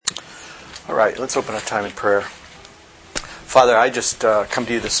All right, let's open our time in prayer. Father, I just come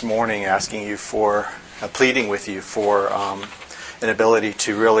to you this morning asking you for, pleading with you for an ability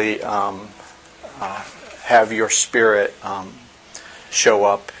to really have your Spirit show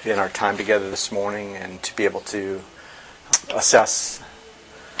up in our time together this morning, and to be able to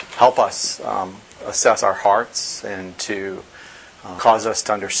help us assess our hearts, and to cause us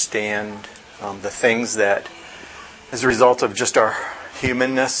to understand the things that, as a result of just our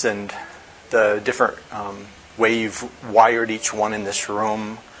humanness and the different way you've wired each one in this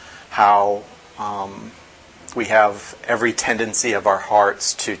room, how we have every tendency of our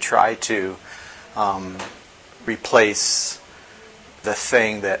hearts to try to replace the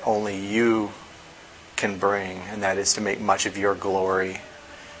thing that only you can bring, and that is to make much of your glory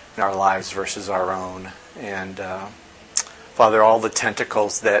in our lives versus our own. And Father, all the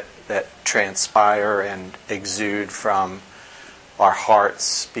tentacles that transpire and exude from our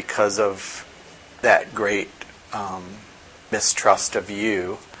hearts because of that great mistrust of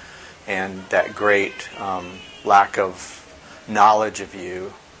you, and that great lack of knowledge of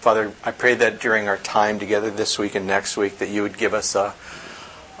you. Father, I pray that during our time together this week and next week, that you would give us an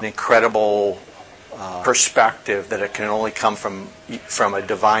incredible perspective, that it can only come from a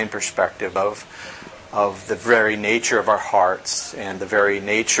divine perspective of the very nature of our hearts, and the very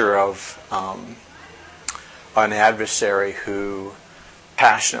nature of an adversary who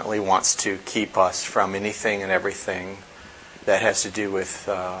passionately wants to keep us from anything and everything that has to do with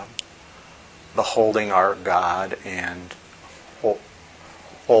beholding our God and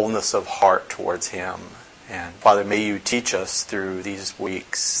wholeness of heart towards Him. And Father, may you teach us through these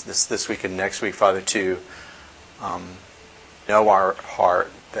weeks, this week and next week, Father, to know our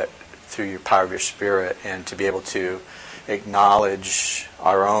heart, that through your power of your Spirit, and to be able to acknowledge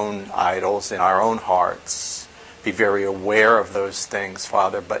our own idols in our own hearts, be very aware of those things,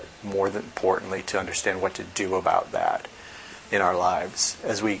 Father, but more than importantly, to understand what to do about that in our lives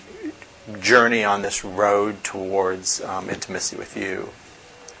as we journey on this road towards intimacy with you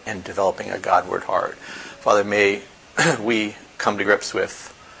and developing a Godward heart. Father, may we come to grips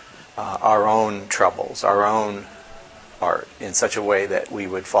with our own troubles, our own heart, in such a way that we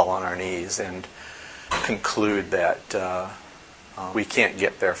would fall on our knees and conclude that we can't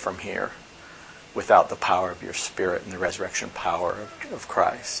get there from here without the power of your Spirit and the resurrection power of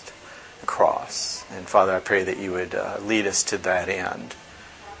Christ, the cross. And Father, I pray that you would lead us to that end.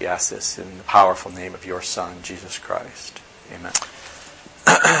 We ask this in the powerful name of your Son, Jesus Christ. Amen.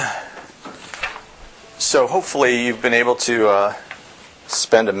 So hopefully you've been able to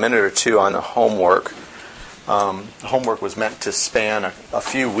spend a minute or two on the homework. The homework was meant to span a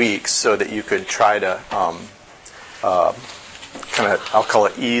few weeks so that you could try to I'll call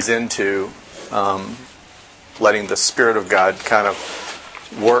it ease into letting the Spirit of God kind of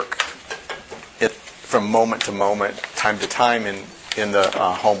work it from moment to moment, time to time in the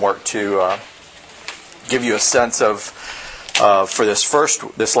homework, to give you a sense of, for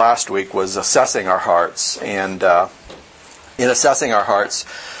this last week was assessing our hearts. And in assessing our hearts,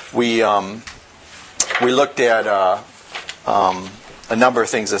 we looked at a number of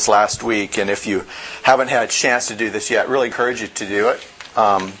things this last week, and if you haven't had a chance to do this yet, I really encourage you to do it.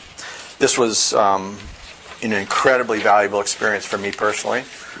 This was an incredibly valuable experience for me personally,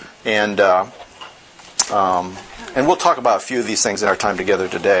 and we'll talk about a few of these things in our time together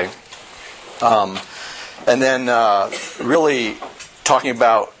today. And then really talking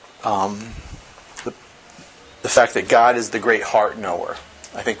about the fact that God is the great heart knower.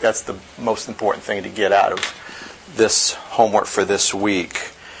 I think that's the most important thing to get out of this homework for this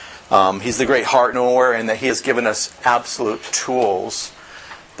week. He's the great heart knower, and that He has given us absolute tools,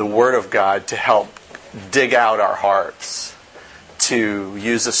 the Word of God, to help dig out our hearts, to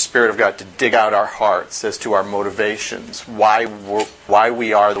use the Spirit of God to dig out our hearts as to our motivations, why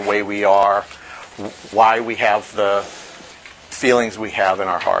we are the way we are, why we have the feelings we have in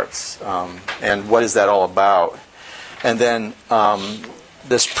our hearts, and what is that all about. And then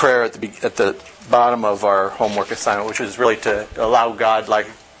this prayer at the bottom of our homework assignment, which is really to allow God, like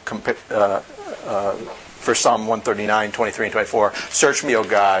for Psalm 139, 23 and 24, search me, O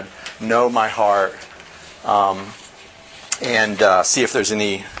God, know my heart, and see if there's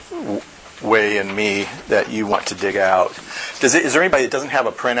any way in me that you want to dig out. Is there anybody that doesn't have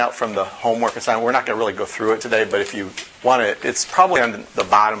a printout from the homework assignment? We're not going to really go through it today, but if you want it, it's probably on the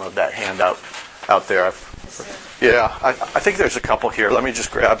bottom of that handout out there. I think there's a couple here. Let me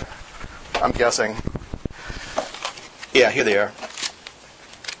just grab. I'm guessing. Yeah, here they are.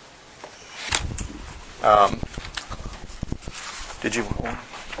 Did you want one?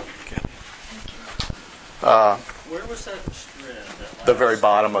 Okay. Where was that strand? The very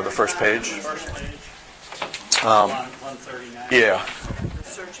bottom of the first page. First page. 139. Yeah.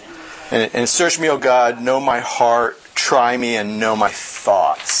 And search me, O God, know my heart, try me, and know my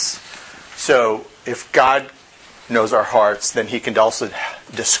thoughts. So if God knows our hearts, then He can also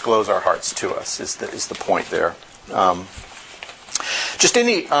disclose our hearts to us. Is the point there? And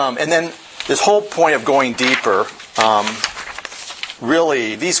then this whole point of going deeper.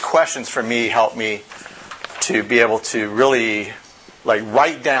 Really, these questions for me help me to be able to really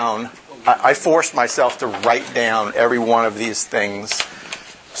write down. I forced myself to write down every one of these things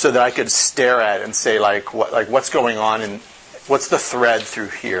so that I could stare at it and say, what's going on and what's the thread through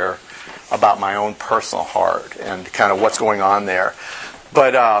here about my own personal heart and kind of what's going on there.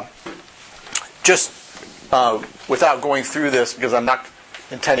 But without going through this, because I'm not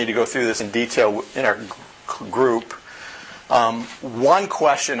intending to go through this in detail in our group, one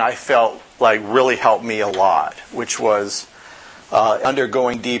question I felt really helped me a lot, which was under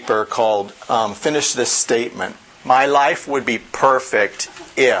Going Deeper, called Finish This Statement. My life would be perfect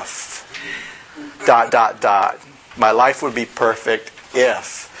if ... My life would be perfect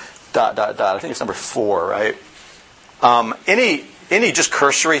if ... I think it's number 4, right? Any just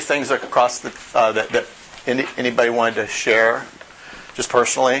cursory things across that anybody wanted to share, just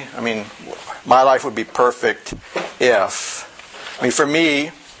personally? I mean, my life would be perfect if. I mean, for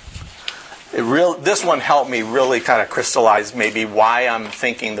me, this one helped me really kind of crystallize maybe why I'm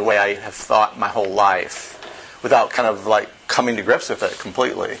thinking the way I have thought my whole life, without kind of coming to grips with it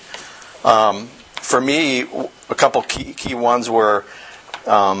completely. For me, a couple key ones were,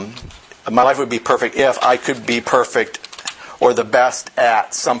 my life would be perfect if I could be perfect or the best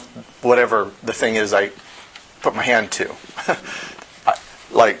at whatever the thing is I put my hand to.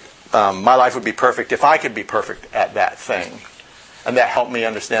 My life would be perfect if I could be perfect at that thing. And that helped me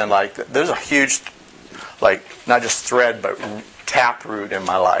understand, there's a huge, not just thread, but taproot in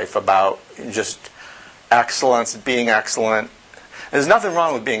my life about just excellence, being excellent. There's nothing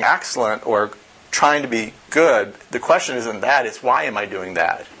wrong with being excellent or trying to be good. The question isn't that, it's why am I doing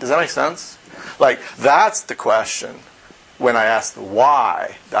that? Does that make sense? That's the question when I ask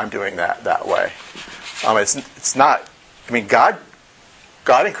why I'm doing that way. It's not, I mean, God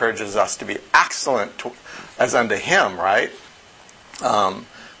encourages us to be excellent as unto Him, right?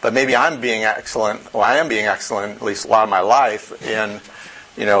 But maybe I'm being excellent, or I am being excellent, at least a lot of my life, in,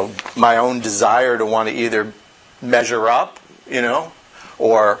 my own desire to want to either measure up,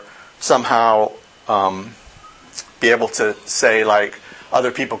 or somehow be able to say,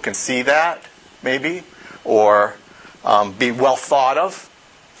 other people can see that, maybe, or be well thought of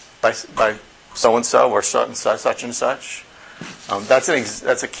by so-and-so or such and such. That's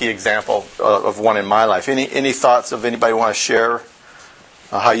a key example of one in my life. Any thoughts of anybody want to share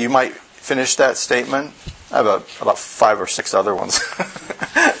how you might finish that statement? I have about 5 or 6 other ones.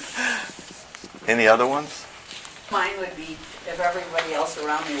 Any other ones? Mine would be if everybody else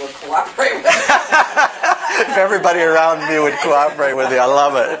around me would cooperate with me. If everybody around me would cooperate with you, I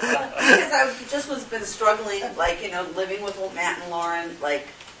love it. Because I've just been struggling, living with Matt and Lauren.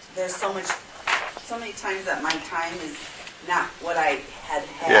 There's so many times that my time is not what I had.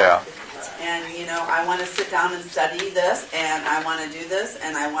 Yeah. And, I want to sit down and study this, and I want to do this,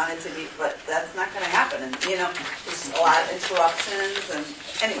 and I want it to be, but that's not going to happen. And, there's a lot of interruptions, and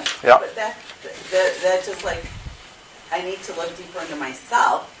anyway. Yeah. But that just I need to look deeper into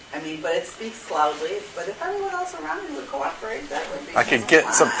myself. I mean, but it speaks loudly. But if everyone else around me would cooperate, that would be. I could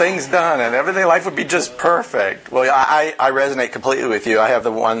get some things done, and everything life would be just perfect. Well, I resonate completely with you. I have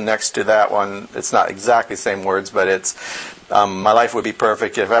the one next to that one. It's not exactly the same words, but it's my life would be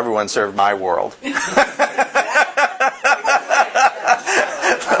perfect if everyone served my world.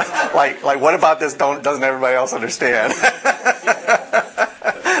 What about this? Doesn't everybody else understand?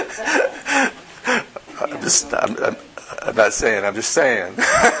 I'm not saying. I'm just saying.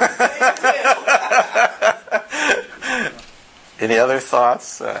 Any other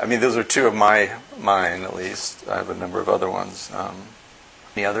thoughts? Those are 2 of mine, at least. I have a number of other ones.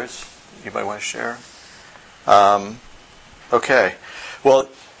 Any others? Anybody want to share? Okay. Well,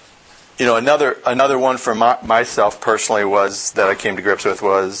 another one for myself personally was that I came to grips with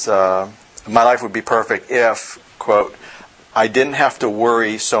was my life would be perfect if, quote, I didn't have to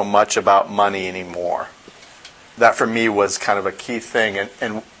worry so much about money anymore. That for me was kind of a key thing.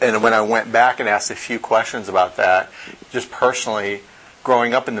 And when I went back and asked a few questions about that, just personally,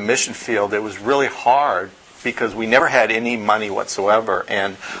 growing up in the mission field, it was really hard because we never had any money whatsoever.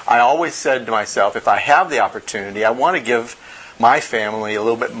 And I always said to myself, if I have the opportunity, I want to give my family a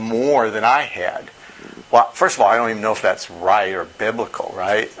little bit more than I had. Well, first of all, I don't even know if that's right or biblical,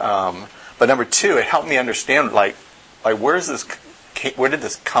 right? But number 2, it helped me understand, where is this did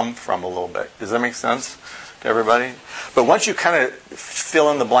this come from a little bit? Does that make sense to everybody? But once you kind of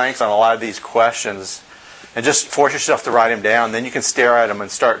fill in the blanks on a lot of these questions and just force yourself to write them down, then you can stare at them and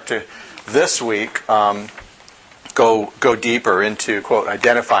start to, this week, go deeper into, quote,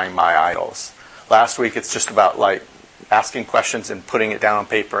 identifying my idols. Last week it's just about like asking questions and putting it down on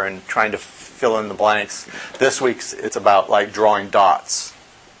paper and trying to fill in the blanks. This week's it's about like drawing lines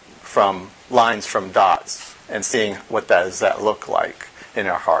from dots and seeing what does that look like in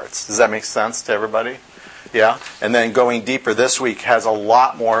our hearts. Does that make sense to everybody? Yeah? And then going deeper this week has a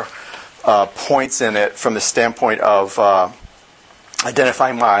lot more points in it from the standpoint of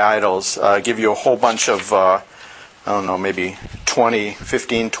identifying my idols. Give you a whole bunch of, maybe 20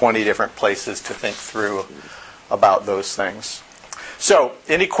 different places to think through about those things. So,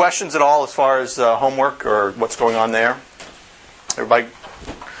 any questions at all as far as homework or what's going on there? Everybody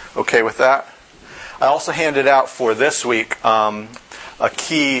okay with that? I also handed out for this week a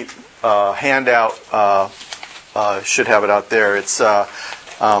key handout. Should have it out there. It's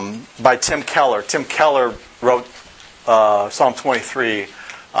by Tim Keller. Tim Keller wrote Psalm 23,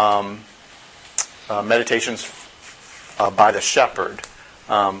 Meditations by the Shepherd,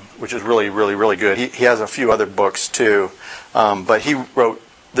 which is really, really, really good. He has a few other books too, but he wrote,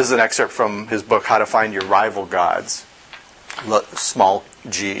 this is an excerpt from his book, How to Find Your Rival Gods, small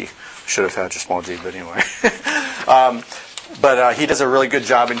g. Should have had just small g, but anyway. But he does a really good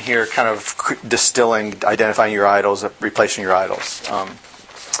job in here kind of distilling, identifying your idols, replacing your idols,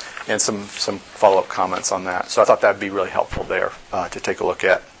 and some follow-up comments on that. So I thought that would be really helpful there to take a look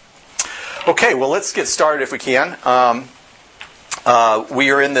at. Okay, well, let's get started if we can.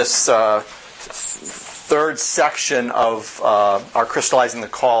 We are in this third section of our Crystallizing the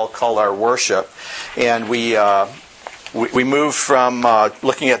Call called our worship. And we moved from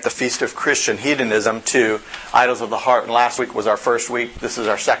looking at the Feast of Christian Hedonism to Idols of the Heart. And last week was our first week. This is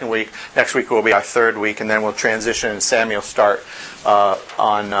our second week. Next week will be our third week. And then we'll transition and Samuel start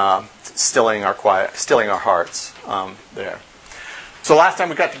on stilling our hearts there. So last time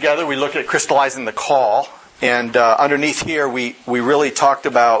we got together, we looked at Crystallizing the Call. And underneath here, we really talked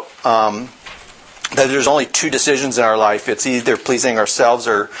about that there's only two decisions in our life. It's either pleasing ourselves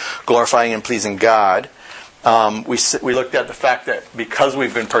or glorifying and pleasing God. We looked at the fact that because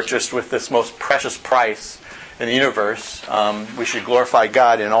we've been purchased with this most precious price in the universe, we should glorify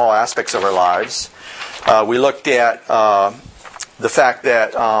God in all aspects of our lives. We looked at the fact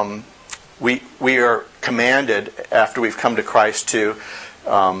that we are commanded, after we've come to Christ, to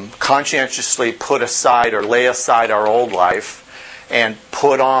conscientiously put aside or lay aside our old life and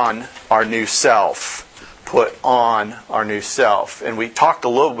put on our new self. Put on our new self. And we talked a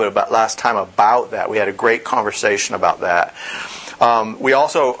little bit about last time about that. We had a great conversation about that. We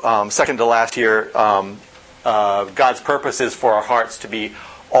also, second to last year, God's purpose is for our hearts to be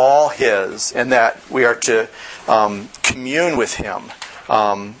all His, and that we are to commune with Him,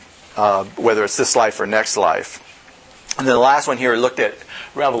 whether it's this life or next life. And then the last one here looked at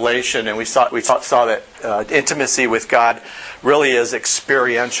Revelation, and we saw that intimacy with God really is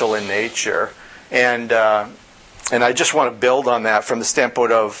experiential in nature. And I just want to build on that from the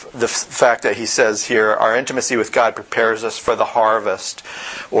standpoint of the fact that he says here, our intimacy with God prepares us for the harvest,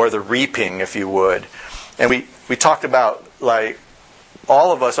 or the reaping, if you would. And we talked about, like,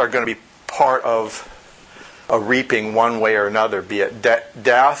 all of us are going to be part of a reaping one way or another, be it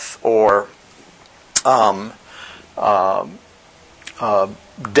death or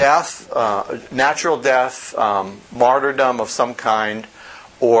natural death, martyrdom of some kind,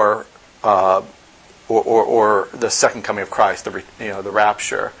 or the second coming of Christ, the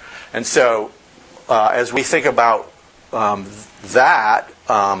rapture. And so, as we think about that,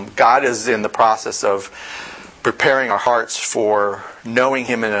 God is in the process of preparing our hearts for knowing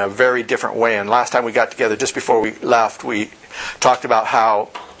Him in a very different way. And last time we got together, just before we left, we talked about how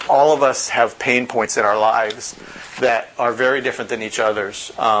all of us have pain points in our lives that are very different than each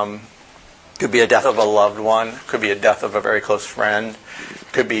other's. Could be a death of a loved one. Could be a death of a very close friend.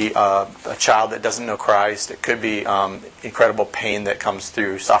 Could be a child that doesn't know Christ. It could be incredible pain that comes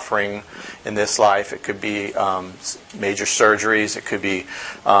through suffering in this life. It could be major surgeries. It could be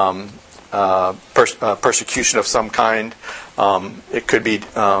persecution of some kind. It could be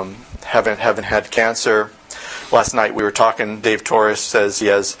having had cancer. Last night we were talking, Dave Torres says he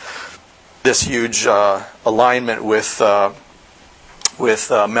has this huge alignment with Mel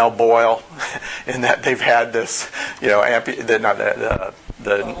Boyle, in that they've had this, the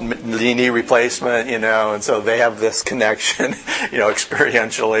knee replacement, and so they have this connection,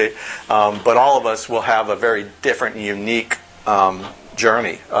 experientially. But all of us will have a very different and unique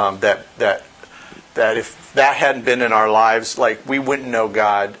journey. That if that hadn't been in our lives, like we wouldn't know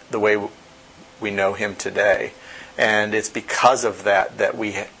God the way we know Him today. And it's because of that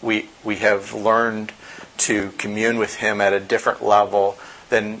we have learned to commune with Him at a different level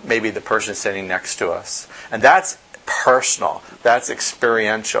than maybe the person sitting next to us. And that's personal. That's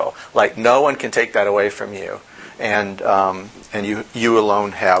experiential. Like no one can take that away from you. And you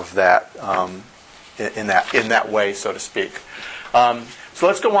alone have that in that way, so to speak. So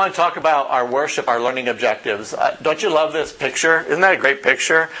let's go on and talk about our worship, our learning objectives. Don't you love this picture? Isn't that a great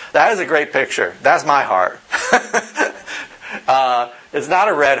picture? That is a great picture. That's my heart. It's not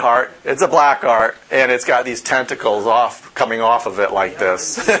a red heart. It's a black heart, and it's got these tentacles coming off of it like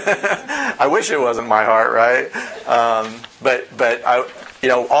this. I wish it wasn't my heart, right? But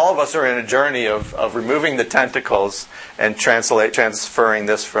all of us are in a journey of removing the tentacles and transferring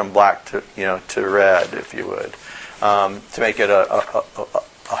this from black to red, if you would. To make it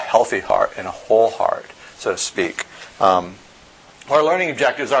a healthy heart and a whole heart, so to speak. Our learning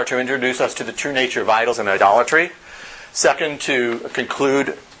objectives are to introduce us to the true nature of idols and idolatry. Second, to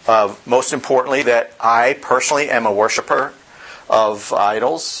conclude, most importantly, that I personally am a worshiper of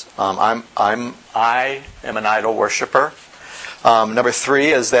idols. I am an idol worshiper. Number 3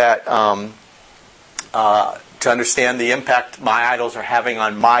 is that to understand the impact my idols are having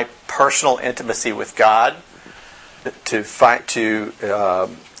on my personal intimacy with God. To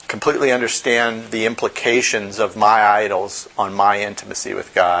completely understand the implications of my idols on my intimacy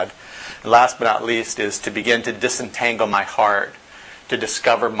with God. And last but not least is to begin to disentangle my heart, to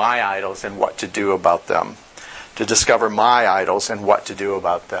discover my idols and what to do about them. To discover my idols and what to do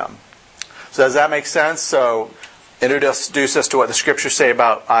about them. So does that make sense? So introduce us to what the Scriptures say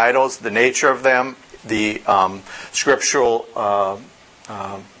about idols, the nature of them, the scriptural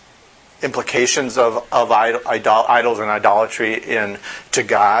implications of idols and idolatry to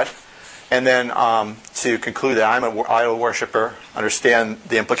God. And then to conclude that I'm an idol worshiper, understand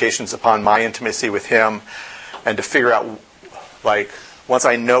the implications upon my intimacy with Him, and to figure out, like, once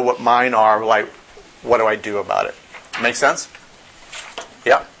I know what mine are, like, what do I do about it? Make sense?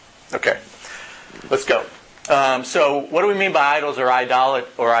 Yeah? Okay. Let's go. So what do we mean by idols or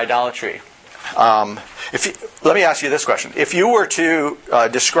idolatry? Let me ask you this question. If you were to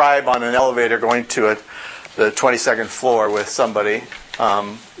describe on an elevator going to the 22nd floor with somebody,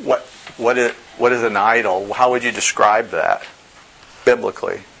 what is an idol? How would you describe that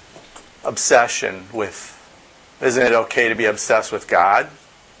biblically? Obsession with. Isn't it okay to be obsessed with God?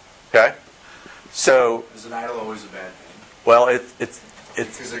 Okay? So. Is an idol always a bad thing? Well, it's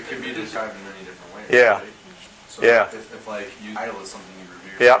because it could be described in many different ways. Yeah. Right? So yeah. If like you idol is something you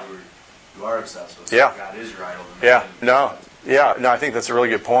revere. Yeah. You are obsessed with. Yeah. God is your idol. Yeah. No. Yeah. No. I think that's a really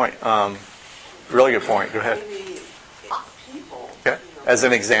good point. Really good point. Go ahead. Maybe people. Okay. As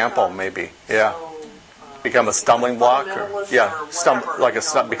an example, maybe. Yeah. Become a stumbling block, or yeah,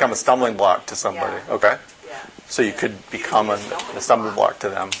 become a stumbling block to somebody. Yeah. Okay. Yeah. So you could become a stumbling block to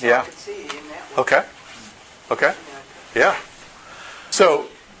them. Yeah. Okay. Okay. Yeah. So,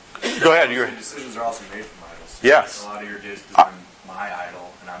 go ahead. Your decisions are also made from idols. Yes. A lot of your decisions, I'm my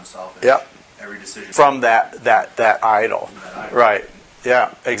idol, and I'm selfish. Yeah. Every decision from that idol. From that idol. Right.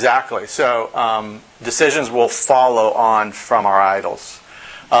 Yeah. Exactly. So decisions will follow on from our idols.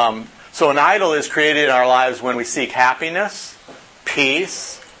 So an idol is created in our lives when we seek happiness,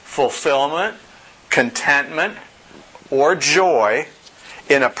 peace, fulfillment, contentment, or joy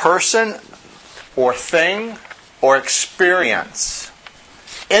in a person or thing or experience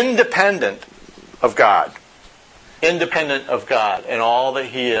independent of God. Independent of God and all that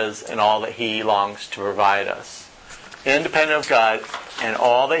He is and all that He longs to provide us. Independent of God and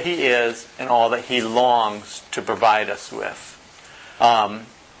all that He is and all that He longs to provide us with.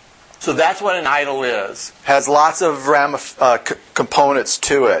 So that's what an idol is. Has lots of components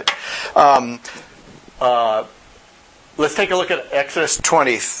to it. Let's take a look at Exodus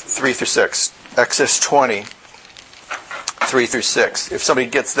 20, 3 through 6. Exodus 20, 3 through 6. If somebody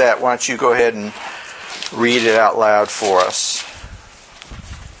gets that, why don't you go ahead and read it out loud for us.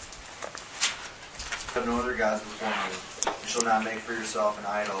 Have no other gods before me. You shall not make for yourself an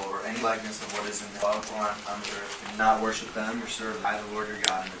idol or any likeness of what is in the heaven or on the earth. Do not worship them or serve I, the Lord your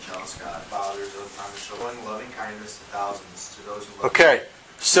God, and the jealous God. Fathers of the showing loving kindness to thousands, to those who love you. Okay,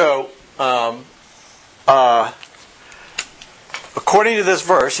 so according to this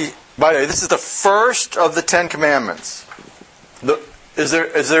verse, by the way, this is the first of the 10 Commandments. Is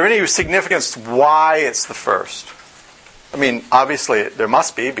there any significance why it's the first? I mean, obviously there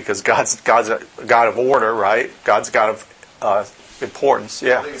must be, because God's a God of order, right? God's a God of importance.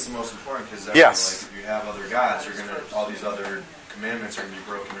 Yeah. I think it's the most important because yes. like, if you have other gods, you're gonna all these other commandments are going to be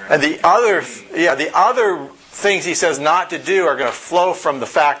broken. Right? And the other things he says not to do are going to flow from the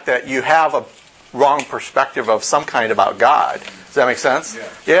fact that you have a wrong perspective of some kind about God. Does that make sense?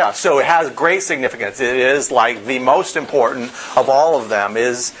 Yeah. So it has great significance. It is like the most important of all of them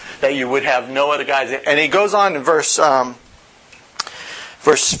is that you would have no other gods. And he goes on in verse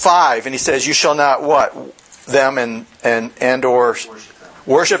 5, and he says, "You shall not what them and or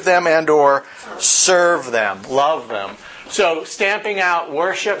worship them and or serve them, love them." So stamping out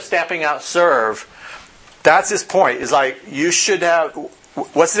worship, stamping out serve. That's his point. Is like you should have.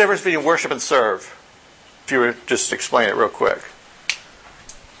 What's the difference between worship and serve? If you were just explain it real quick.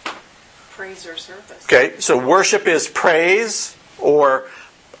 Praise or service. Okay, so worship is praise or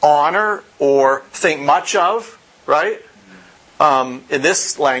honor or think much of, right? In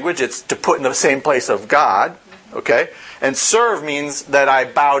this language, it's to put in the same place of God. Okay, and serve means that I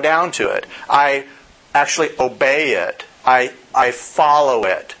bow down to it. I actually obey it. I follow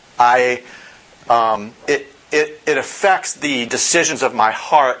it. It affects the decisions of my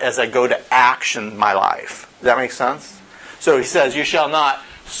heart as I go to action in my life. Does that make sense? So he says, you shall not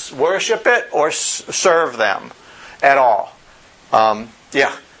worship it or serve them at all.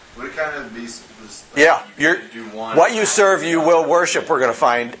 Yeah. Would it kind of be... Yeah. What you serve, you will worship, we're going to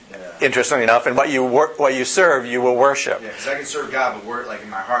find, interestingly enough. And what you serve, you will worship. Yeah, because I can serve God, but like in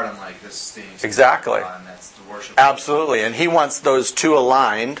my heart, I'm like, this stinks. Exactly. And that's the worship. Absolutely. And he wants those two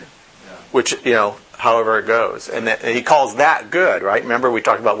aligned, which, however it goes. And he calls that good, right? Remember we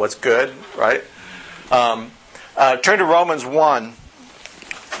talked about what's good, right? Turn to Romans 1.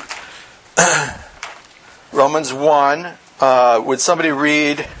 Romans 1. Would somebody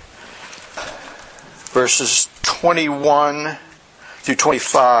read verses 21 through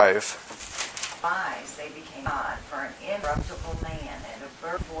 25? Lies, they became God for an incorruptible man and a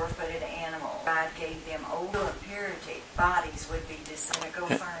four-footed animal. God gave them over impurity. Bodies would be dishonored. Go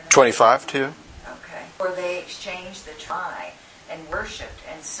further. 25 too. Okay. For they exchanged the try and worshipped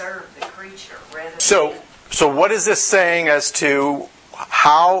and served the creature rather So what is this saying as to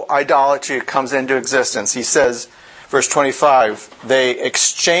how idolatry comes into existence? He says, verse 25, they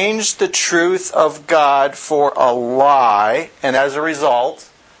exchanged the truth of God for a lie, and as a result,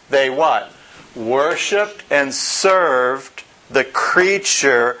 they what? Worshipped and served the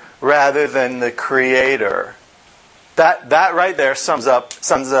creature rather than the Creator. That right there sums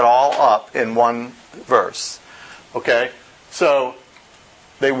it all up in one verse. Okay? So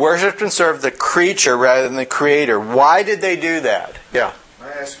they worshipped and served the creature rather than the Creator. Why did they do that? Yeah. Can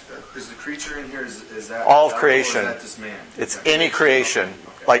I ask, is the creature in here, is that all of creation? Or is that this man? It's any creation.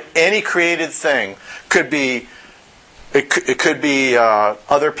 Okay. Like any created thing. Could be it could be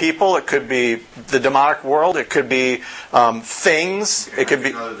other people, it could be the demonic world, it could be things, it could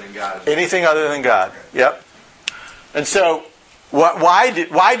be anything other than God. Okay. Yep. And so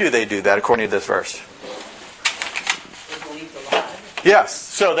why do they do that according to this verse? They believe the lie. Yes.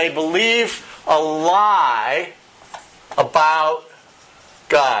 So they believe a lie about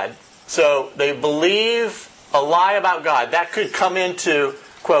God. So they believe a lie about God. That could come into,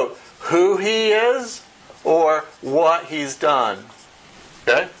 quote, who He is or what He's done.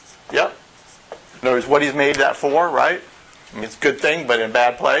 Okay? Yep. In other words, what He's made that for, right? I mean, it's a good thing, but in a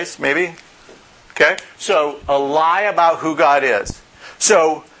bad place, maybe. Okay? So a lie about who God is.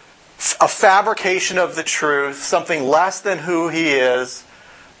 So a fabrication of the truth, something less than who He is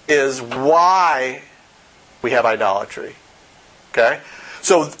why we have idolatry. Okay?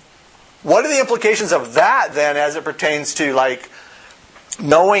 So what are the implications of that then as it pertains to like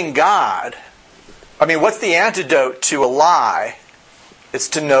knowing God? I mean, what's the antidote to a lie? It's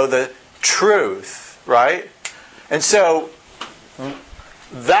to know the truth, right? And so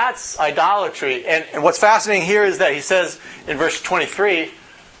that's idolatry. And what's fascinating here is that he says in verse 23,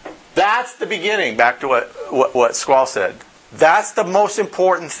 that's the beginning, back to what Squall said. That's the most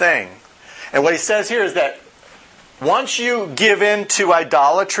important thing. And what he says here is that once you give in to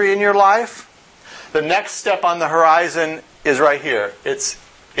idolatry in your life, the next step on the horizon is right here. It's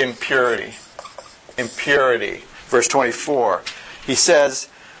impurity. Impurity. Verse 24. He says,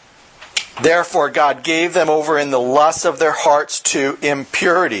 therefore God gave them over in the lusts of their hearts to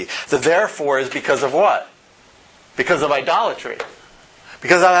impurity. The therefore is because of what? Because of idolatry.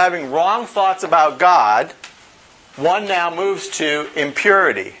 Because I'm having wrong thoughts about God, one now moves to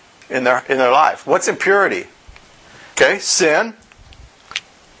impurity in their life. What's impurity? Okay, sin.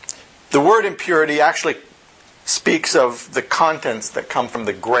 The word impurity actually speaks of the contents that come from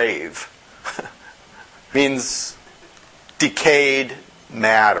the grave. Means decayed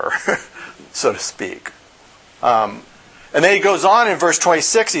matter, so to speak. And then he goes on in verse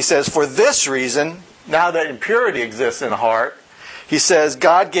 26, he says, for this reason, now that impurity exists in the heart, he says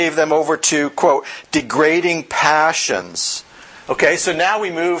God gave them over to, quote, degrading passions. Okay, so now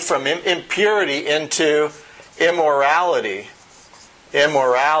we move from impurity into immorality.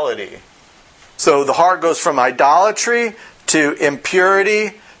 Immorality. So the heart goes from idolatry to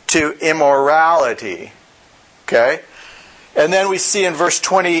impurity to immorality. Okay? And then we see in verse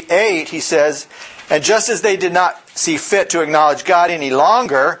 28, he says, and just as they did not see fit to acknowledge God any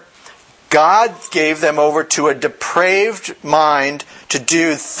longer, God gave them over to a depraved mind to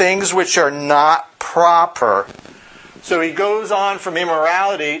do things which are not proper. So he goes on from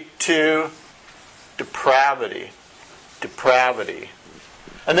immorality to depravity. Depravity.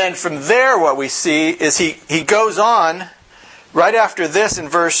 And then from there what we see is he goes on right after this in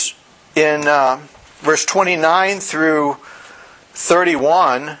verse 29 through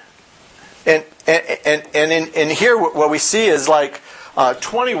 31. And in here what we see is like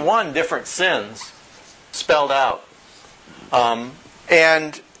 21 different sins spelled out.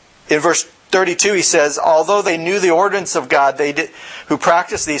 And in verse 32 he says, although they knew the ordinance of God, who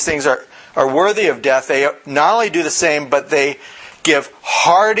practice these things are worthy of death. They not only do the same, but they give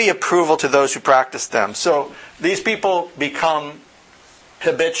hearty approval to those who practice them. So these people become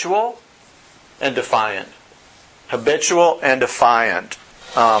habitual and defiant. Habitual and defiant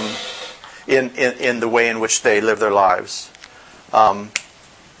in the way in which they live their lives.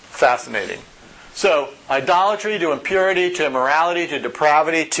 Fascinating. So, idolatry to impurity to immorality to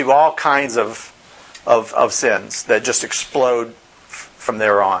depravity to all kinds of sins that just explode from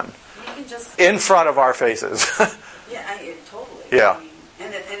there on. You can just, in front of our faces. totally. Yeah. I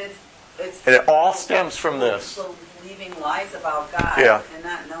mean, and it all stems from this. Believing lies about God and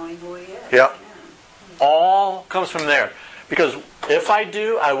not knowing who He is. Yeah. All comes from there. Because if I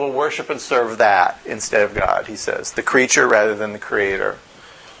do, I will worship and serve that instead of God, he says. The creature rather than the creator.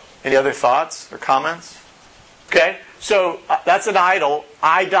 Any other thoughts or comments? Okay, so that's an idol.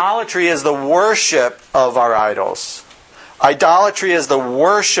 Idolatry is the worship of our idols. Idolatry is the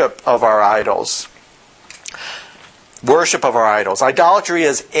worship of our idols. Worship of our idols. Idolatry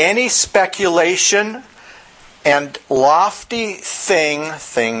is any speculation and lofty thing,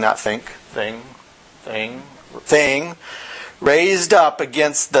 raised up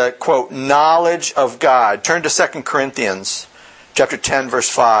against the, quote, knowledge of God. Turn to 2 Corinthians chapter 10, verse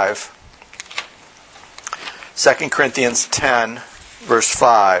 5. 2 Corinthians 10, verse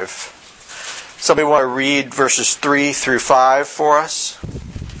 5. Somebody want to read verses 3 through 5 for us?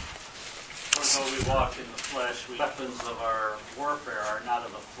 Although we walk in the flesh, weapons of our warfare are not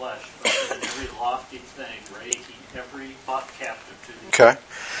of the flesh, but in every lofty thing, raising every thought captive to the... Okay.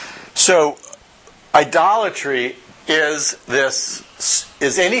 So, idolatry is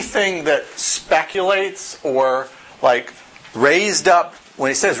anything that speculates or like raised up. When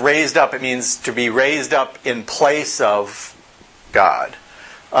he says raised up, it means to be raised up in place of God.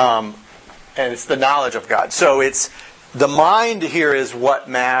 And it's the knowledge of God. So it's the mind here is what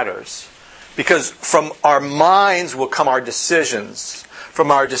matters. Because from our minds will come our decisions.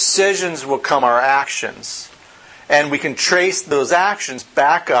 From our decisions will come our actions. And we can trace those actions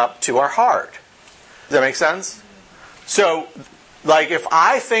back up to our heart. Does that make sense? So, like if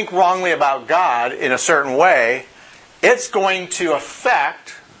I think wrongly about God in a certain way, it's going to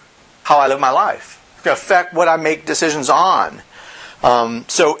affect how I live my life. It's going to affect what I make decisions on.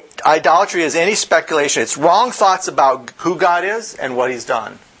 So idolatry is any speculation. It's wrong thoughts about who God is and what He's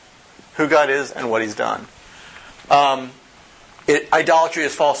done. Who God is and what He's done. Idolatry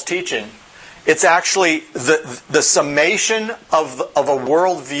is false teaching. It's actually the summation of a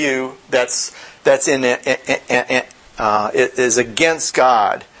worldview that's it is against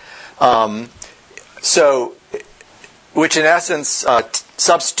God. Which in essence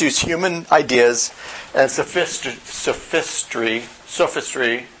substitutes human ideas and sophistry,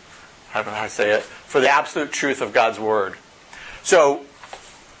 how do I say it, for the absolute truth of God's Word. So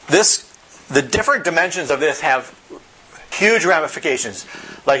the different dimensions of this have huge ramifications.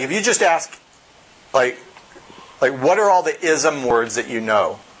 Like if you just ask, like what are all the ism words that you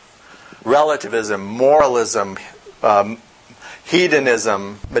know? Relativism, moralism,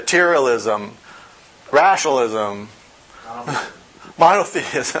 hedonism, materialism, rationalism,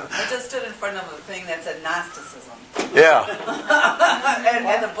 monotheism. I just stood in front of a thing that said Gnosticism. Yeah.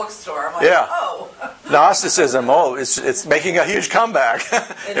 at the bookstore. I'm like, oh. Gnosticism, it's making a huge comeback.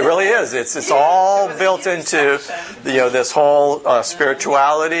 It really is. It's all built into this whole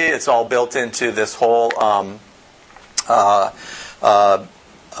spirituality. It's all built into this whole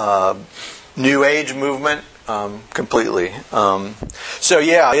New Age movement. Completely.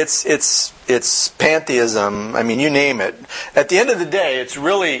 It's pantheism. I mean, you name it. At the end of the day, it's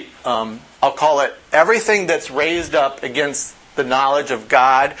really, I'll call it everything that's raised up against the knowledge of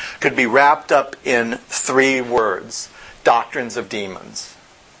God could be wrapped up in 3 words: doctrines of demons.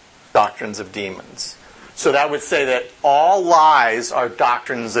 Doctrines of demons. So that would say that all lies are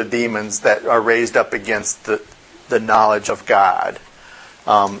doctrines of demons that are raised up against the knowledge of God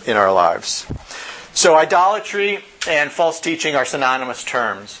in our lives. So idolatry and false teaching are synonymous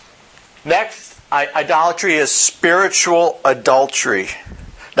terms. Next, idolatry is spiritual adultery.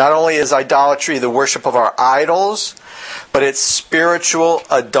 Not only is idolatry the worship of our idols, but it's spiritual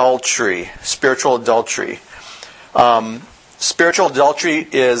adultery. Spiritual adultery. Spiritual adultery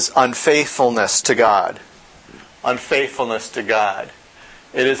is unfaithfulness to God. Unfaithfulness to God.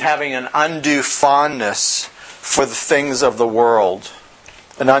 It is having an undue fondness for the things of the world.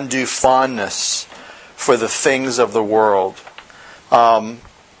 An undue fondness for the things of the world.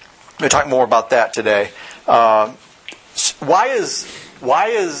 We'll talk more about that today. Why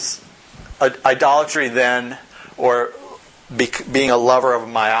is idolatry then, or being a lover of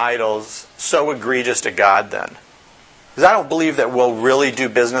my idols, so egregious to God then? Because I don't believe that we'll really do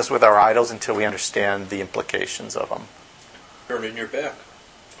business with our idols until we understand the implications of them. Turning your back.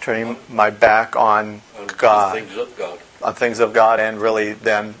 Turning my back on God. The things of God. On things of God, and really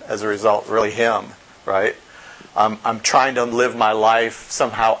then, as a result, really Him, right? I'm trying to live my life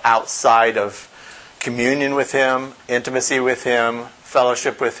somehow outside of communion with Him, intimacy with Him,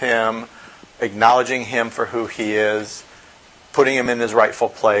 fellowship with Him, acknowledging Him for who He is, putting Him in His rightful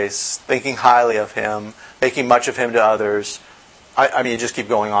place, thinking highly of Him, making much of Him to others. I mean, you just keep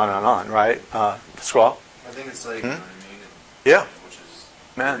going on and on, right? Squall? I think it's like, you know what I mean? Yeah. Which is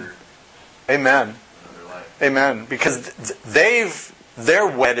Amen. weird, Amen. another life. Amen. Because they're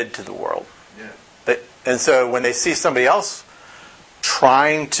wedded to the world. Yeah. And so when they see somebody else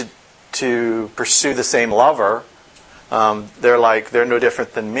trying to pursue the same lover, they're no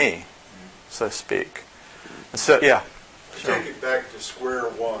different than me, so to speak. And so, yeah. Sure. Take it back to square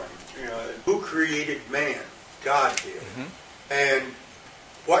one. You know, who created man? God did. Mm-hmm. And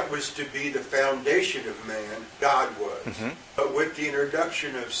what was to be the foundation of man? God was. Mm-hmm. But with the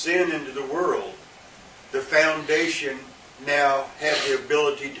introduction of sin into the world, the foundation now had the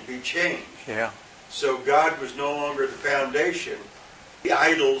ability to be changed. Yeah. So God was no longer the foundation. The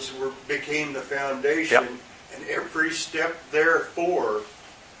idols became the foundation. Yep. And every step therefore,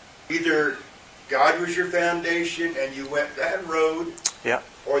 either God was your foundation and you went that road, Yeah.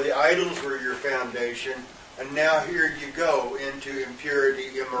 or the idols were your foundation, and now here you go into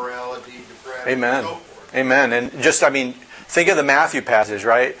impurity, immorality, depravity, Amen. and so forth. Amen. And just, think of the Matthew passage,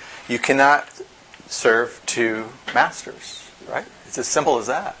 right? You cannot serve 2 masters, right? It's as simple as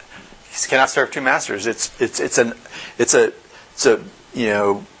that. You cannot serve 2 masters. It's a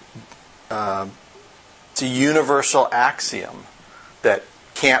universal axiom that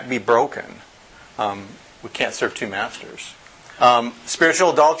can't be broken. We can't serve 2 masters.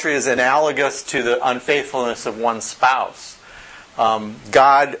 Spiritual adultery is analogous to the unfaithfulness of one spouse.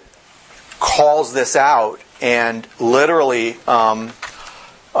 God calls this out and literally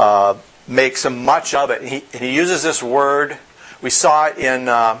makes much of it. He uses this word. We saw it in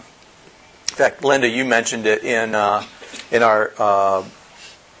fact, Linda, you mentioned it in our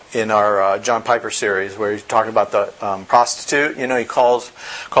John Piper series, where he's talking about the prostitute. You know, he calls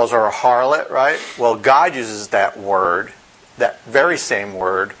her a harlot, right? Well, God uses that word, that very same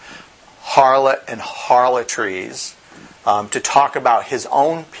word, harlot and harlotries, to talk about His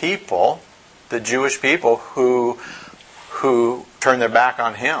own people, the Jewish people who turn their back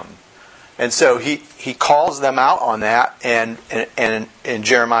on Him. And so he calls them out on that, and in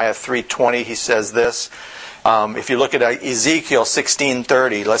Jeremiah 3:20 he says this. If you look at Ezekiel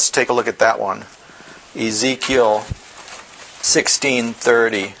 16:30, let's take a look at that one. Ezekiel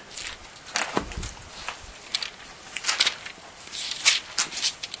 16:30.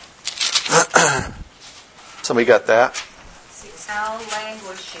 Somebody got that? Now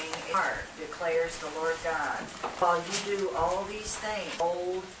languishing in heart, declares the Lord God, while you do all these things,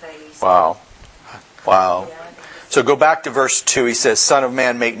 bold face. Wow. So go back to verse 2. He says, Son of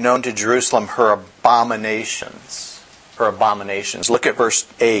man, make known to Jerusalem her abominations. Her abominations. Look at verse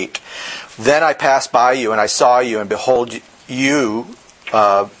 8. Then I passed by you, and I saw you, and behold, you,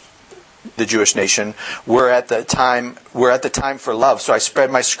 the Jewish nation, were at the time for love. So I spread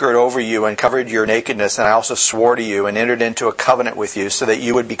my skirt over you and covered your nakedness, and I also swore to you and entered into a covenant with you, so that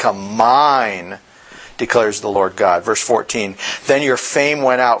you would become mine, declares the Lord God. Verse 14. Then your fame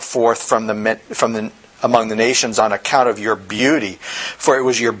went out forth among the nations on account of your beauty, for it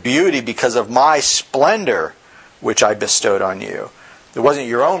was your beauty because of my splendor which I bestowed on you. It wasn't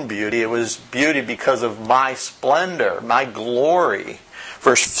your own beauty, it was beauty because of my splendor, my glory.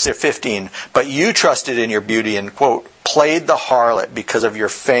 Verse 15, but you trusted in your beauty and, quote, played the harlot because of your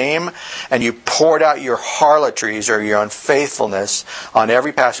fame, and you poured out your harlotries or your unfaithfulness on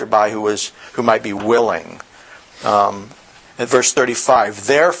every passerby who might be willing. In verse 35,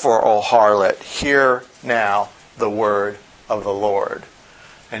 therefore, O harlot, hear now the word of the Lord.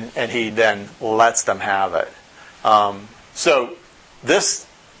 And he then lets them have it. So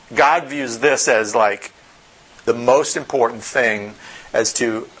God views this as like the most important thing as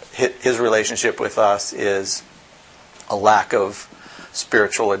to his relationship with us is a lack of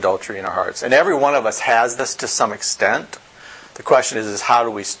spiritual adultery in our hearts. And every one of us has this to some extent. The question is how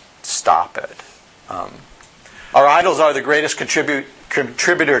do we stop it? Our idols are the greatest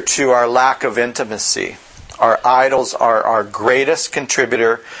contributor to our lack of intimacy. Our idols are our greatest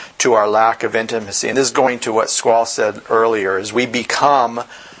contributor to our lack of intimacy. And this is going to what Squall said earlier, is we become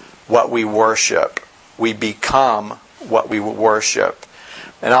what we worship. We become what we worship.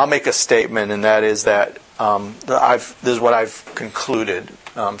 And I'll make a statement, and that is that this is what I've concluded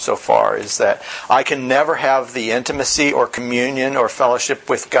so far, is that I can never have the intimacy or communion or fellowship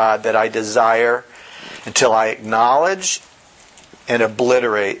with God that I desire until I acknowledge and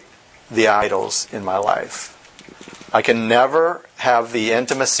obliterate the idols in my life. I can never have the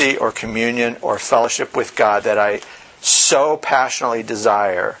intimacy or communion or fellowship with God that I so passionately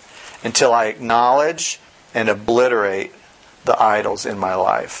desire until I acknowledge and obliterate the idols in my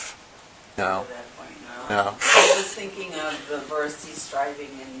life. No. No. I was thinking of the verse, he's striving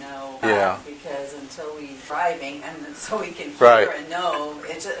and know. Yeah. Because until we striving, and so we can hear Right. and know,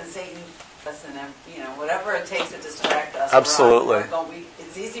 it's just, and Satan, listen, whatever it takes to distract us. Absolutely.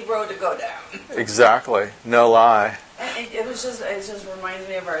 It's easy road to go down. Exactly. No lie. And it just reminds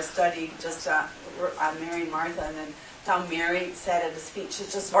me of our study just on Mary and Martha, and then how Mary said at his feet, she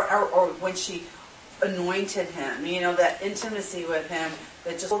just, or when she anointed him, that intimacy with him,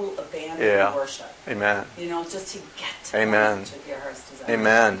 that just total abandoned worship. Amen. Just to get to Amen. to your heart's desire.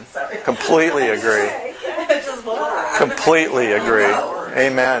 Amen. Sorry. Completely agree. Just blah. Completely agree.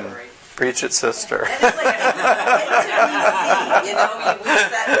 Amen. Preach it, sister. And it's like intimacy.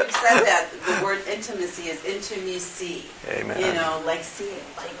 We've said that the word intimacy is intimacy. Amen. Like seeing.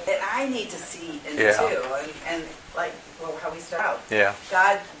 And I need to see in Yeah. too. And how we start out. Yeah.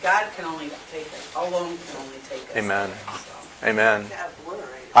 God can only take it. Alone can only take us. Amen. So. Amen. Yeah, obliterate.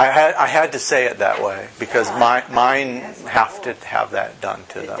 I had to say it that way because mine have to have that done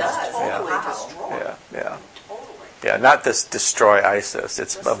to them. It does. Totally Wow. destroy. Yeah. Totally. Yeah, not this destroy ISIS,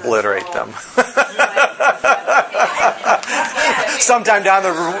 it's Just obliterate destroy. them. Sometime down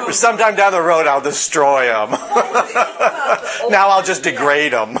the road I'll destroy them. Now I'll just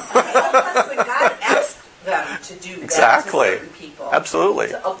degrade them. God asked them to do Exactly. that to certain people.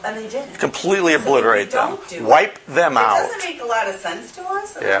 Absolutely. And they didn't. Completely obliterate So them. we don't do it. Wipe them It out. doesn't make a lot of sense to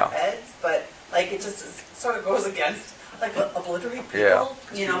us in Yeah. our heads, but it just sort of goes against obliterate people. Yeah.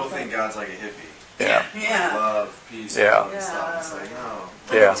 People think God's like a hippie. Yeah. Yeah. Love, peace, Yeah. love, and stuff. It's like, no.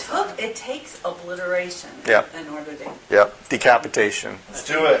 But Yeah. it takes obliteration Yeah. in order to. Yep. Decapitation. Let's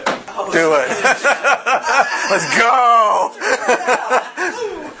do it. Do it. Let's go.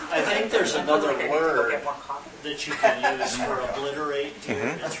 I think there's another Go word get more coffee. that you can use for obliterate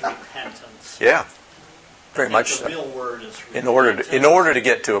here. It's repentance. Yeah. Very I think much the so. real word is In repentance. order to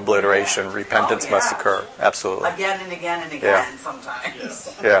get to obliteration, repentance must occur. Absolutely. Again and again and again Yeah. sometimes. Yes.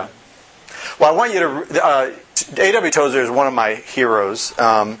 Yeah. Well, I want you to. A.W. Tozer is one of my heroes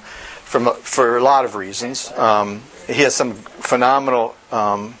for a lot of reasons. He has some phenomenal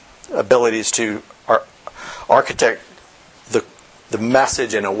abilities to architect the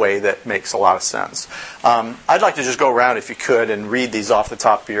message in a way that makes a lot of sense. I'd like to just go around, if you could, and read these off the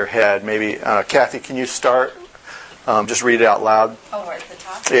top of your head. Maybe, Kathy, can you start? Just read it out loud. Oh, we're at the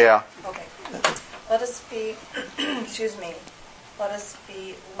top? Yeah. Okay. Let us be, excuse me, let us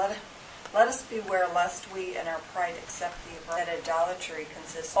beware lest we in our pride accept the that idolatry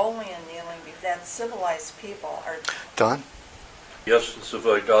consists only in kneeling before that civilized people are... Don? The essence of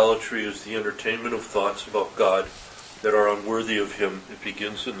idolatry is the entertainment of thoughts about God that are unworthy of Him. It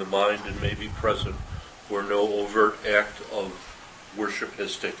begins in the mind and may be present where no overt act of worship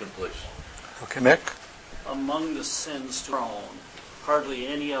has taken place. Okay, Mick? Among the sins thrown, hardly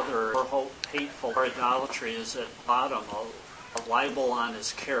any other hateful or idolatry is at bottom of a libel on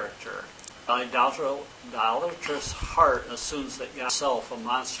his character. Idolatrous heart assumes that God himself a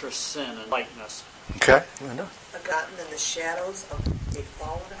monstrous sin and likeness. Okay, Linda? Forgotten in the shadows of a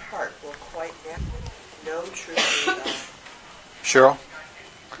fallen heart will quite no truth in God. Cheryl?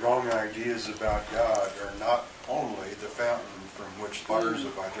 Wrong ideas about God are not only the fountain from which waters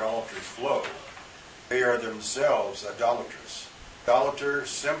of idolatry flow, they are themselves idolatrous. Idolater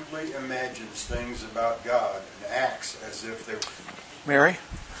simply imagines things about God and acts as if they were. Mary?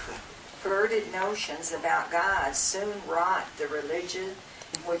 Perverted notions about God soon rot the religion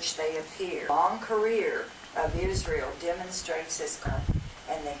in which they appear. The long career of Israel demonstrates this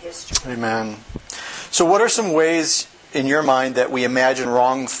and the history. Amen. So what are some ways in your mind that we imagine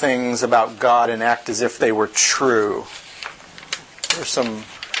wrong things about God and act as if they were true? What are some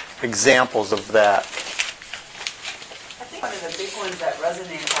examples of that? I think one of the big ones that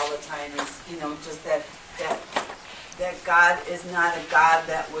resonates all the time is, just that God is not a God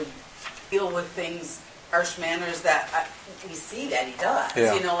that would deal with things, harsh manners that we see that He does.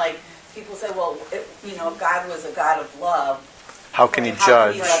 Yeah. Like people say, well, if God was a God of love, How can He how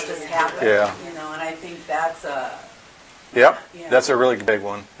judge? can He let this happen? Yeah. And I think that's a... Yep, Yeah. that's a really big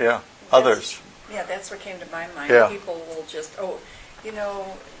one. Yeah. Others. Yeah, that's what came to my mind. Yeah. People will just, the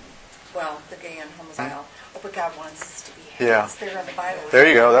gay and homosexual. Oh, but God wants us to be happy. Yeah. It's there in the Bible. There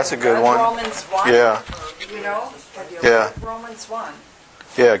you go. That's a good one. Romans 1. Yeah. Have you Yeah. read Romans 1?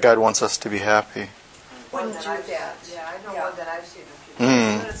 Yeah, God wants us to be happy. Wouldn't you that? Yeah, I know Yeah. one that I've seen a few Mm.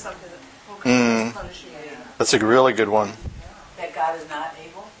 times. But it's something that Mm. punishing you. That's a really good one. That God is not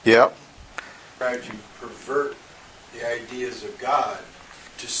able? Yep. Try to pervert the ideas of God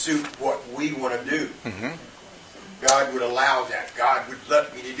to suit what we want to do. Mm-hmm. God would allow that. God would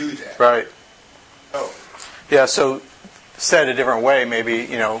let me to do that. Right. Oh, Yeah, so said a different way, maybe,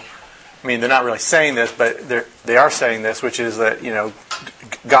 they're not really saying this, but they are saying this, which is that,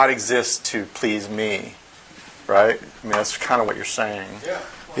 God exists to please me. Right? That's kind of what you're saying. yeah.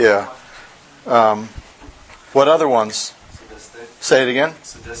 Yeah. What other ones? Sadistic. Say it again.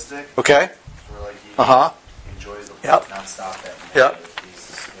 Sadistic. Okay. Where like he Uh-huh. enjoys the Yep. non-stop that. Yep.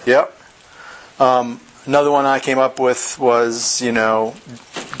 Yep. Another one I came up with was,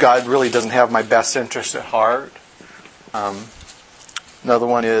 God really doesn't have my best interest at heart. Another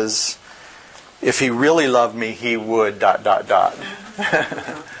one is, if He really loved me, He would ...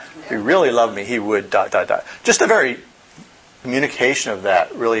 If He really loved me, He would ... Just the very communication of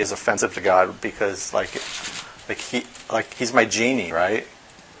that really is offensive to God, because He's my genie, right?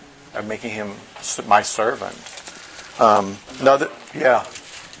 I'm making Him my servant. Another, yeah.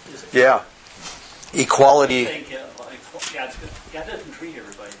 Equality. I think, God doesn't treat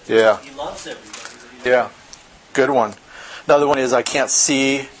everybody. Yeah. He loves everybody. Yeah. Good one. Another one is, I can't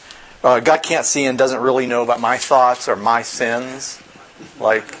see. God can't see and doesn't really know about my thoughts or my sins.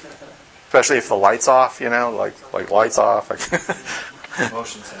 Especially if the light's off, like lights off.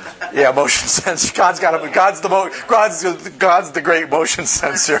 Motion sensor. Yeah, motion sensor. God's the great motion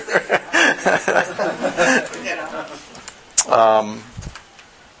sensor.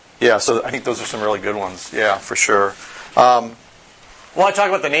 Yeah, so I think those are some really good ones. Yeah, for sure. I want to talk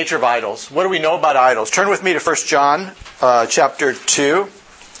about the nature of idols. What do we know about idols? Turn with me to 1 John chapter 2.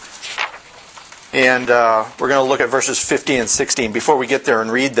 And we're going to look at verses 15 and 16. Before we get there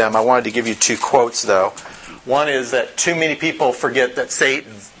and read them, I wanted to give you two quotes, though. One is that too many people forget that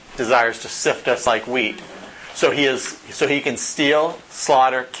Satan desires to sift us like wheat. So he can steal,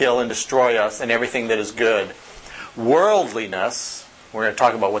 slaughter, kill, and destroy us and everything that is good. Worldliness, we're going to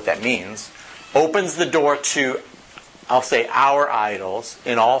talk about what that means, opens the door to, I'll say, our idols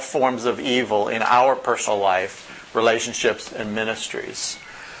in all forms of evil in our personal life, relationships, and ministries.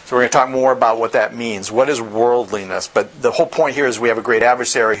 So we're going to talk more about what that means. What is worldliness? But the whole point here is we have a great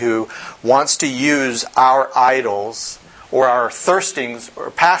adversary who wants to use our idols or our thirstings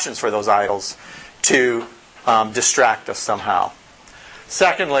or passions for those idols to distract us somehow.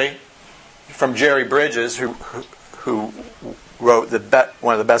 Secondly, from Jerry Bridges, who wrote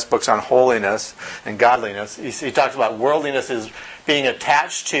one of the best books on holiness and godliness, he talks about worldliness as being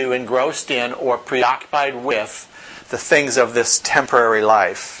attached to, engrossed in, or preoccupied with the things of this temporary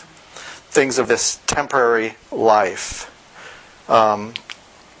life. Things of this temporary life. And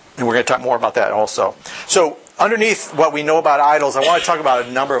we're going to talk more about that also. So, underneath what we know about idols, I want to talk about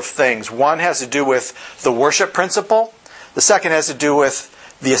a number of things. One has to do with the worship principle. The second has to do with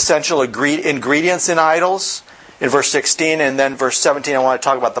the essential ingredients in idols, in verse 16. And then verse 17, I want to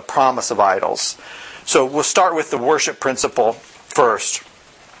talk about the promise of idols. So, we'll start with the worship principle first.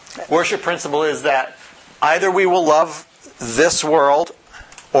 Worship principle is that either we will love this world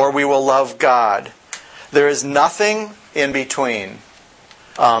or we will love God. There is nothing in between.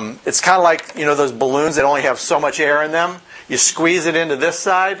 It's kind of like, those balloons that only have so much air in them. You squeeze it into this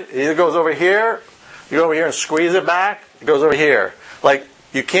side, it either goes over here, you go over here and squeeze it back, it goes over here.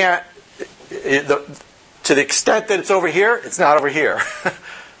 You can't, to the extent that it's over here, it's not over here.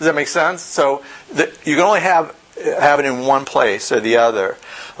 Does that make sense? So you can only have it in one place or the other.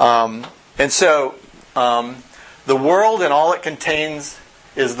 The The world and all it contains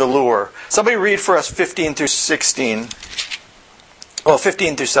is the lure. Somebody read for us 15 through 16. Well,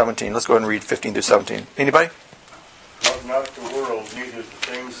 15 through 17. Let's go ahead and read 15 through 17. Anybody? Love not the world, neither the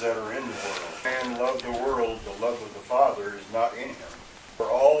things that are in the world. Man love the world, the love of the Father is not in him. For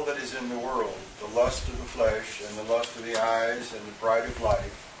all that is in the world, the lust of the flesh, and the lust of the eyes, and the pride of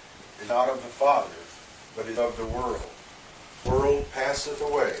life, is not of the Father, but is of the world. The world passeth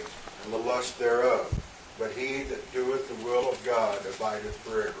away, and the lust thereof. But he that doeth the will of God abideth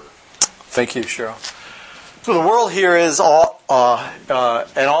forever. Thank you, Cheryl. So the world here is all,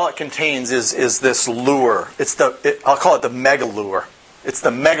 and all it contains is this lure. I'll call it the mega lure. It's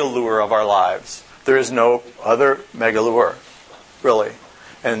the mega lure of our lives. There is no other mega lure, really.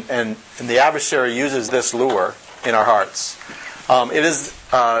 And the adversary uses this lure in our hearts.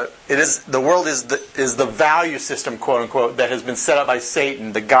 The world is the value system, quote unquote, that has been set up by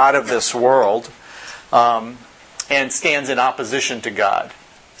Satan, the god of this world, and stands in opposition to God.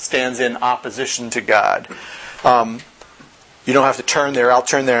 Stands in opposition to God. You don't have to turn there. I'll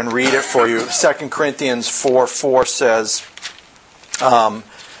turn there and read it for you. 2 Corinthians 4:4 says,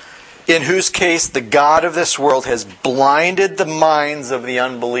 in whose case the god of this world has blinded the minds of the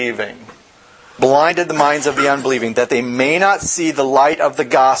unbelieving. Blinded the minds of the unbelieving, that they may not see the light of the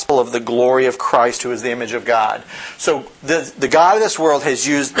gospel of the glory of Christ, who is the image of God. So the god of this world has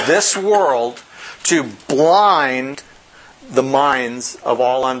used this world to blind the minds of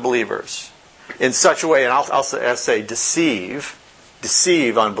all unbelievers in such a way, and I'll say deceive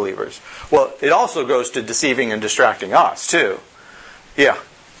unbelievers. Well, it also goes to deceiving and distracting us too. Yeah.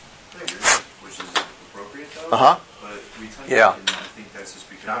 Which is appropriate though. Uh-huh. But we tend Yeah. to, and I think that's just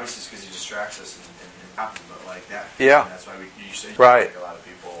because obviously it's because he distracts us and happens, but like that. Yeah. And that's why you say Right. like a lot of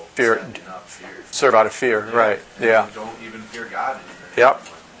people Fear. standing up, fear. Serve out of fear, right? And Yeah. Don't even fear God anymore. Yep.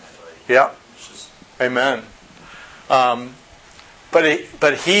 Like, Yep. it's just, Amen.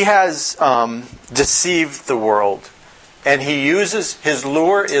 But he has deceived the world, and he uses his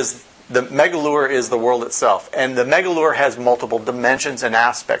lure is the mega lure is the world itself, and the mega lure has multiple dimensions and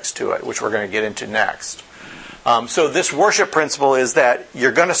aspects to it, which we're going to get into next. So this worship principle is that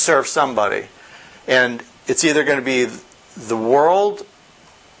you're going to serve somebody, and it's either going to be the world,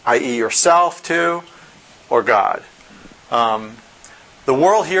 i.e., yourself too, or God. The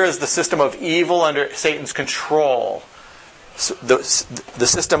world here is the system of evil under Satan's control. The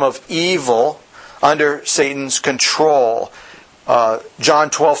system of evil under Satan's control. John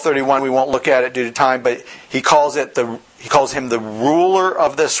 12:31. We won't look at it due to time, but he calls him the ruler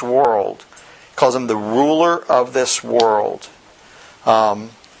of this world. He calls him the ruler of this world. The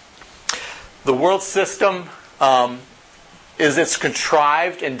world system is its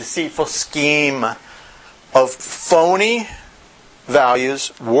contrived and deceitful scheme of phony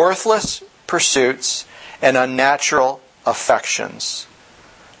values, worthless pursuits, and unnatural affections.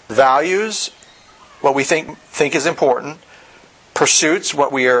 Values, what we think is important. Pursuits,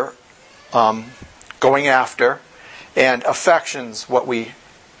 what we are going after. And affections, what we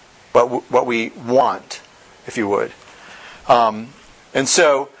want, if you would. And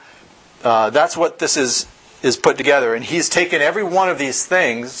so that's what this is put together. And he's taken every one of these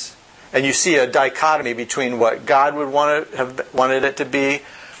things, and you see a dichotomy between what God would have wanted it to be,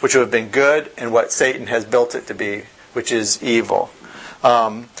 which would have been good, and what Satan has built it to be, which is evil.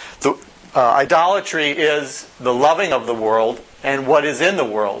 Idolatry is the loving of the world and what is in the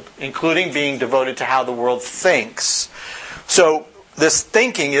world, including being devoted to how the world thinks. So this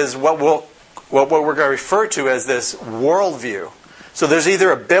thinking is what we're going to refer to as this worldview. So there's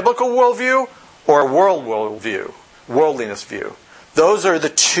either a biblical worldview or a worldview, worldliness view. Those are the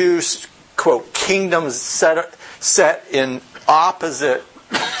two, quote, kingdoms set in opposite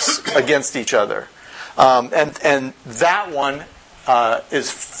against each other. And that one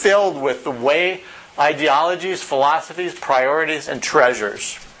is filled with the way ideologies, philosophies, priorities, and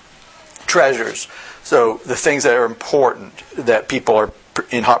treasures. Treasures. So the things that are important that people are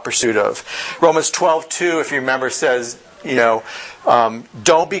in hot pursuit of. Romans 12:2, if you remember, says,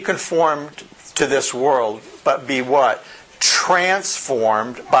 don't be conformed to this world, but be what?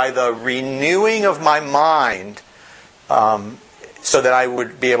 Transformed by the renewing of my mind, so that I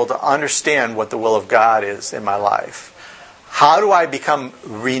would be able to understand what the will of God is in my life. How do I become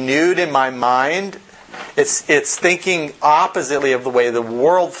renewed in my mind? It's thinking oppositely of the way the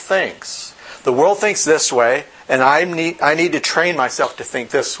world thinks. The world thinks this way, and I need to train myself to think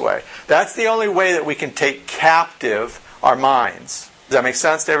this way. That's the only way that we can take captive our minds. Does that make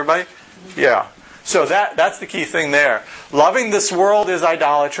sense to everybody? Yeah. So that's the key thing there. Loving this world is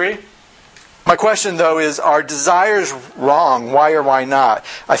idolatry. My question, though, is, are desires wrong? Why or why not?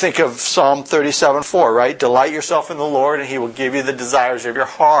 I think of Psalm 37:4, right? Delight yourself in the Lord, and He will give you the desires of your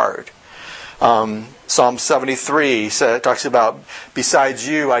heart. Psalm 73 talks about, besides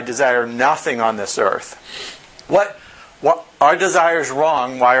you, I desire nothing on this earth. What are desires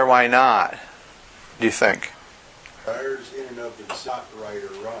wrong? Why or why not? Do you think? Desires in and of themselves not right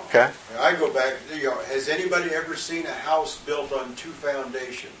or wrong. Okay. And I go back, has anybody ever seen a house built on two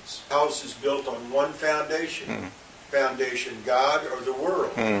foundations? A house is built on one foundation. Foundation, God or the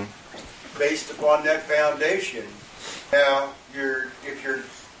world. Based upon that foundation, now if your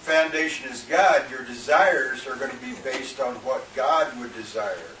foundation is God, your desires are going to be based on what God would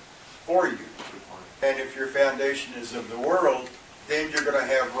desire for you. And if your foundation is of the world, then you're going to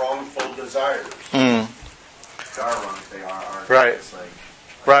have wrongful desires. They are wrong if they are. Right. It's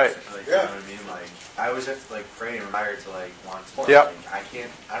Right. You know what I mean? Like, I always have to pray and desire to want to. Yep.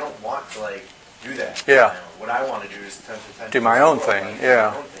 I don't want to do that. Yeah. What I want to do is do my own thing.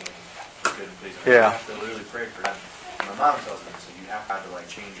 Yeah. My own thing. Good and pleasing. Yeah. I have to literally pray for that. My mom tells me, so you have to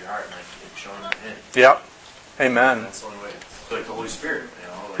change your heart and show Him Him. Yep. Amen. That's the only way. It's like the Holy Spirit,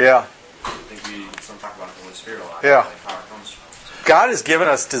 yeah. I think we talk about the Holy Spirit a lot. Yeah. How it comes from. God has given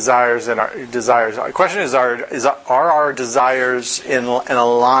us desires, and our desires. The question is, are our desires in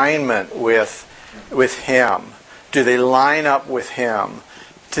alignment with Him? Do they line up with Him?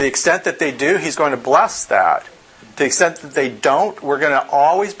 To the extent that they do, He's going to bless that. To the extent that they don't, we're going to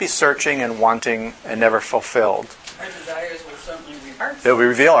always be searching and wanting and never fulfilled. Our desires will certainly reveal. They'll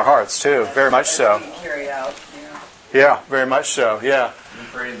reveal our hearts too, very much so. Carry out. Yeah, very much so. Yeah. You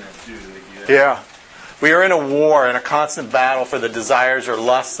pray in that too. Yeah. We are in a war, in a constant battle for the desires or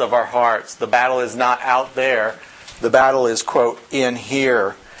lusts of our hearts. The battle is not out there. The battle is, quote, in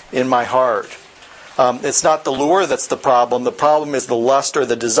here, in my heart. It's not the lure that's the problem. The problem is the lust or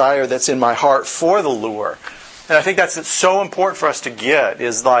the desire that's in my heart for the lure. And I think that's so important for us to get,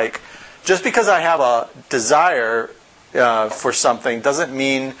 is just because I have a desire for something doesn't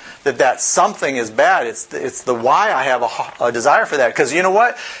mean that something is bad. It's the why I have a desire for that. Because you know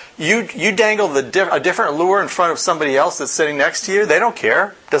what? You dangle a different lure in front of somebody else that's sitting next to you. They don't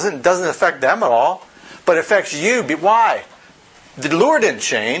care. Doesn't affect them at all. But it affects you. Why? The lure didn't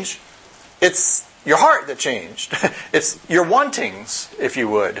change. It's your heart that changed. It's your wantings, if you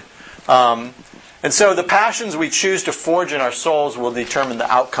would. And so the passions we choose to forge in our souls will determine the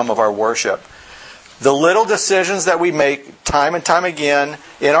outcome of our worship. The little decisions that we make time and time again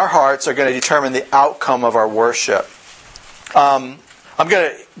in our hearts are going to determine the outcome of our worship. I'm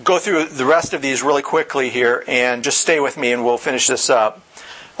going to go through the rest of these really quickly here, and just stay with me and we'll finish this up.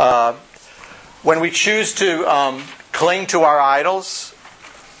 When we choose to cling to our idols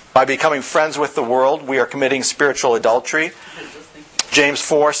by becoming friends with the world, we are committing spiritual adultery. James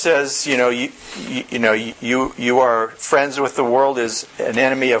 4 says, you are friends with the world is an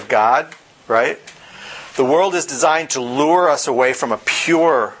enemy of God, right? The world is designed to lure us away from a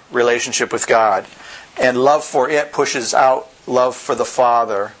pure relationship with God, and love for it pushes out love for the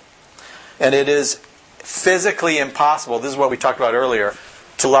Father. And it is physically impossible, this is what we talked about earlier,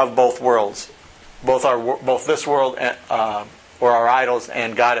 to love both worlds, both this world and, or our idols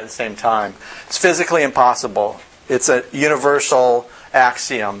and God at the same time. It's physically impossible. It's a universal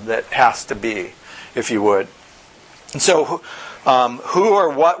axiom that has to be, if you would. And so, who or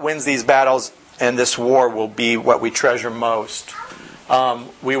what wins these battles and this war will be what we treasure most.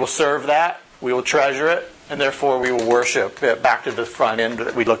 We will serve that, we will treasure it, and therefore we will worship. Back to the front end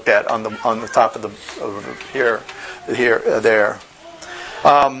that we looked at on the top of there.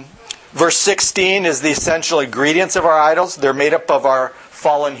 Verse 16 is the essential ingredients of our idols. They're made up of our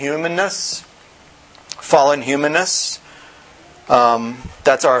fallen humanness.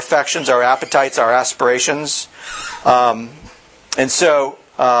 That's our affections, our appetites, our aspirations. And so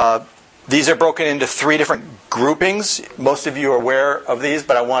these are broken into 3 different groupings. Most of you are aware of these,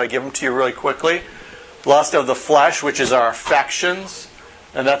 but I want to give them to you really quickly. Lust of the flesh, which is our affections,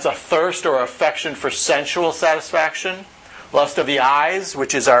 and that's a thirst or affection for sensual satisfaction. Lust of the eyes,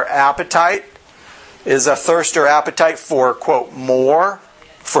 which is our appetite, is a thirst or appetite for, quote, more.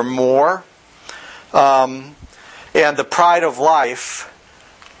 And the pride of life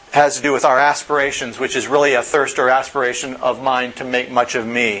has to do with our aspirations, which is really a thirst or aspiration of mine to make much of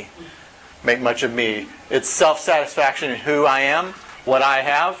me. It's self-satisfaction in who I am, what I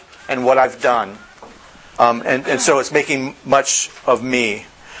have, and what I've done. And so it's making much of me.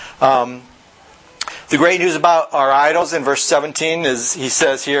 The great news about our idols in verse 17 is, he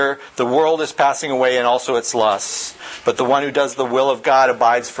says here, the world is passing away and also its lusts, but the one who does the will of God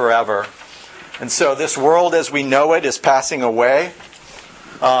abides forever. And so this world as we know it is passing away.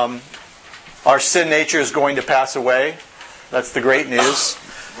 Our sin nature is going to pass away. That's the great news.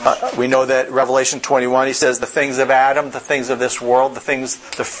 We know that Revelation 21, he says the things of Adam, the things of this world, the things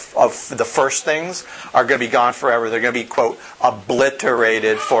of the first things are going to be gone forever. They're going to be, quote,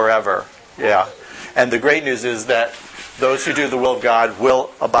 obliterated forever. Yeah. And the great news is that those who do the will of God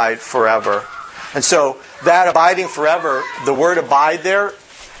will abide forever. And so that abiding forever, the word abide there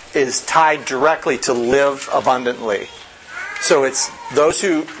is tied directly to live abundantly. So it's those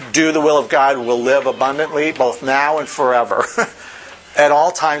who do the will of God will live abundantly, both now and forever. At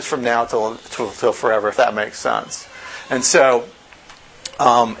all times from now till forever, if that makes sense. And so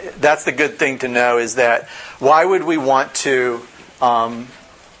that's the good thing to know, is that why would we want to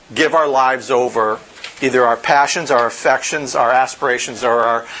give our lives over, either our passions, our affections, our aspirations, or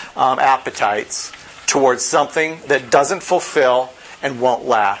our appetites, towards something that doesn't fulfill and won't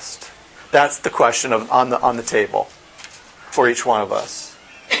last? That's the question on the table for each one of us.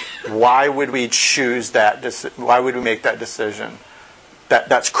 Why would we choose that? Why would we make that decision?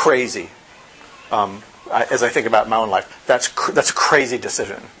 That's crazy. As I think about my own life, that's a crazy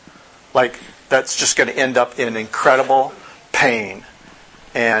decision. Like, that's just going to end up in incredible pain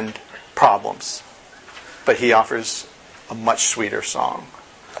and problems. But he offers a much sweeter song.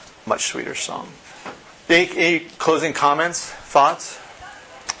 Much sweeter song. Any closing comments? Thoughts?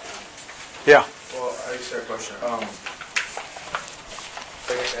 Yeah. Well, I just had a question.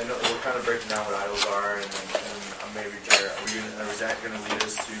 I know we're kind of breaking down what idols are, and maybe is that going to lead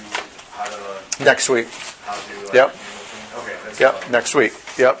us to how to next week? How to yep. Okay. That's yep. Next week.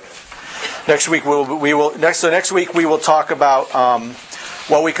 Yep. Next week next week we will talk about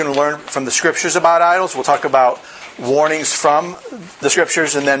what we can learn from the Scriptures about idols. We'll talk about warnings from the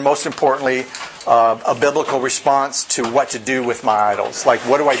Scriptures, and then most importantly, a biblical response to what to do with my idols. Like,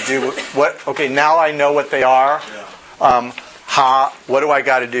 what do I do? Okay, now I know what they are. What do I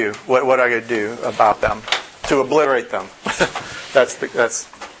got to do? What do I got to do about them to obliterate them? That's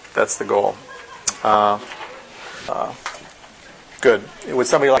the goal. Good. Would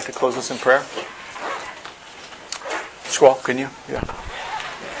somebody like to close us in prayer? Squall, can you? Yeah.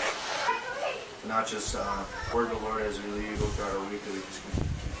 Not just word of the Lord as we leave throughout our week, that we just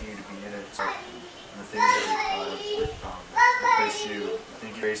continue to be in it. So, and the things that we place you.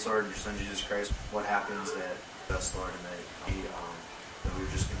 Thank you, grace, Lord, your Son Jesus Christ. What happens that us, Lord, and that we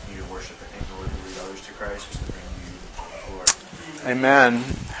just continue to worship and Lord, to lead others to Christ, just to bring you, Lord. Amen.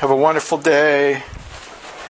 Have a wonderful day.